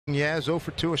Yaz 0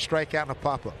 for 2, a strikeout and a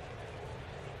pop-up.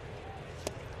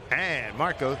 And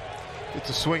Marco gets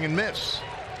a swing and miss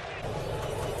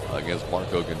against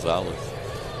Marco Gonzalez.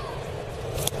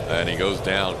 And he goes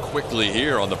down quickly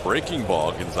here on the breaking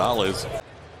ball. Gonzalez.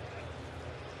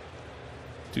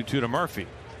 2-2 to Murphy.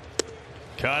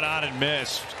 Cut on and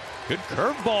missed. Good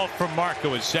curveball from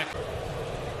Marco in second.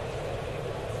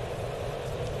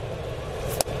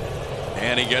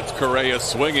 And he gets Correa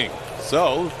swinging.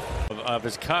 So of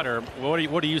his cutter. What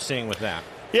are you seeing with that?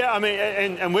 Yeah, I mean,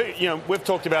 and we've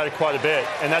talked about it quite a bit,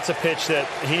 and that's a pitch that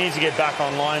he needs to get back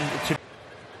online.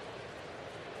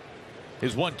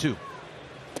 His 1-2.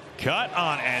 Cut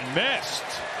on and missed.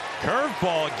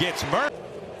 Curveball gets Murphy.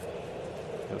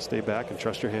 Gotta stay back and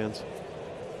trust your hands.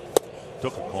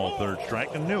 Took a call, third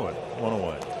strike, and knew it. 1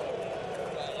 away.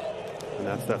 And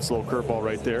that's that slow curveball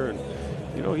right there. And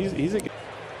you know he's a. The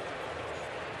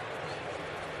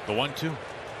 1-2.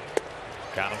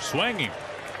 Got him swinging.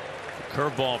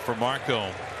 Curveball for Marco.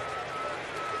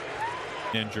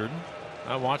 Injured.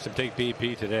 I watched him take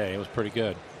BP today. It was pretty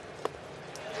good.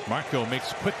 Marco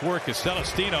makes quick work of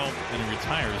Celestino, and he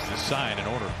retires this side in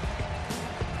order.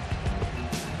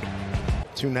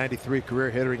 .293 career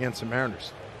hitter against the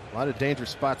Mariners. A lot of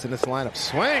dangerous spots in this lineup.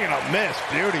 Swing and a miss.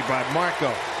 Beauty by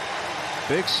Marco.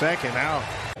 Big second out.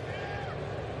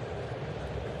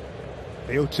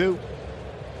 0-2.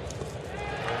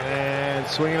 And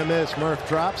swing and a miss. Murph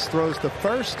drops, throws to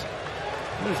first.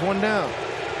 There's one down.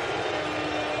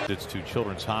 It's to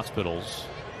Children's Hospitals.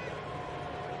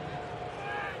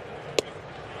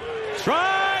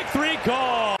 Strike 3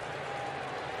 call.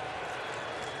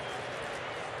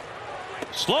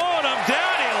 Slowing him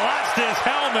down. He lost his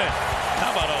helmet.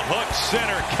 How about a hook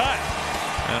center cut?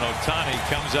 And Ohtani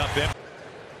comes up in.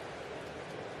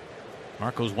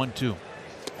 Marco's 1-2.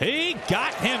 He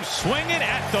got him swinging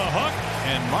at the hook,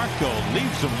 and Marco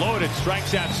leaves him loaded,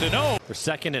 strikes out Sano. They're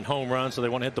second in home run, so they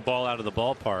want to hit the ball out of the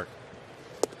ballpark.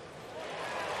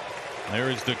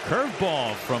 There is the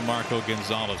curveball from Marco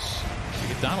Gonzalez.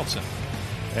 Look at Donaldson.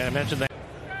 And I mentioned that.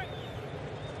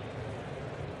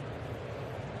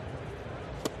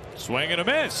 Swing and a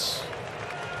miss.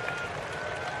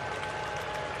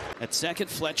 At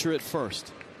second, Fletcher at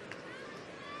first.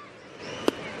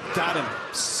 Got him.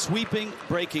 Sweeping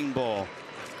breaking ball.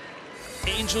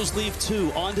 Angels leave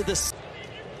 2 onto the.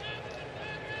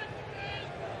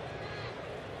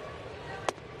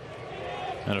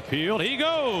 And appealed. He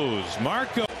goes.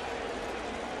 Marco.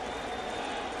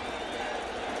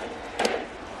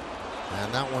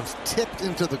 And that one's tipped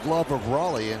into the glove of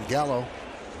Raleigh, and Gallo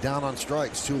down on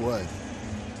strikes, 2 away.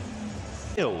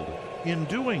 In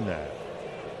doing that.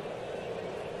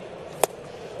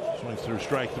 Swings through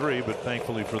strike 3, but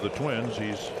thankfully for the Twins,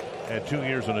 he's had 2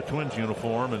 years in a Twins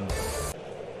uniform, and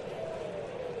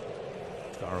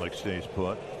Garlick stays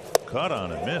put. Cut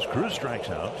on and miss. Cruz strikes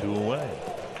out, 2 away.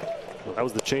 Well, that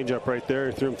was the changeup right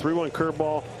there. He threw him 3-1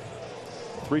 curveball,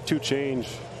 3-2 change.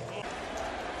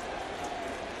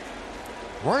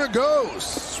 Runner goes.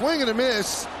 Swing and a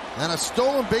miss. And a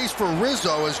stolen base for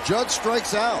Rizzo as Judd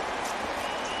strikes out.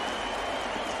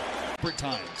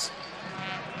 Times.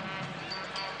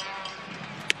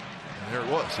 And there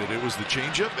it was. It was the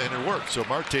changeup, and it worked. So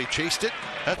Marte chased it.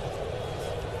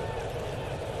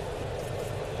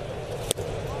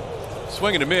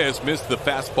 swing and a miss, missed the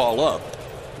fastball up.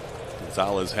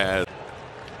 Gonzalez had.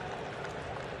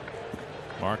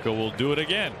 Marco will do it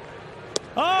again.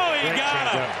 Oh, he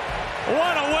got him.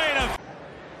 What a way to.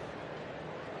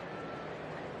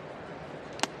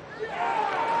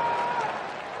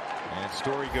 And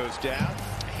Story goes down.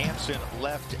 Hampson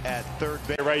left at third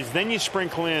base. Then you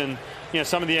sprinkle in,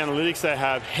 some of the analytics they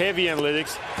have, heavy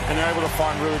analytics, and they're able to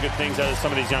find really good things out of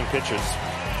some of these young pitchers.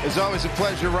 It's always a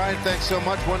pleasure, Ryan. Thanks so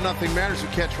much. 1-0 Mariners. Who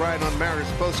catch Ryan on Mariners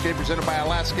postgame presented by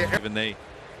Alaska. Even they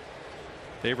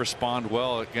respond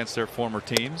well against their former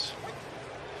teams.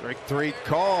 Strike 3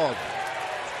 called.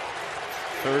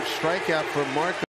 Third strikeout for Marco.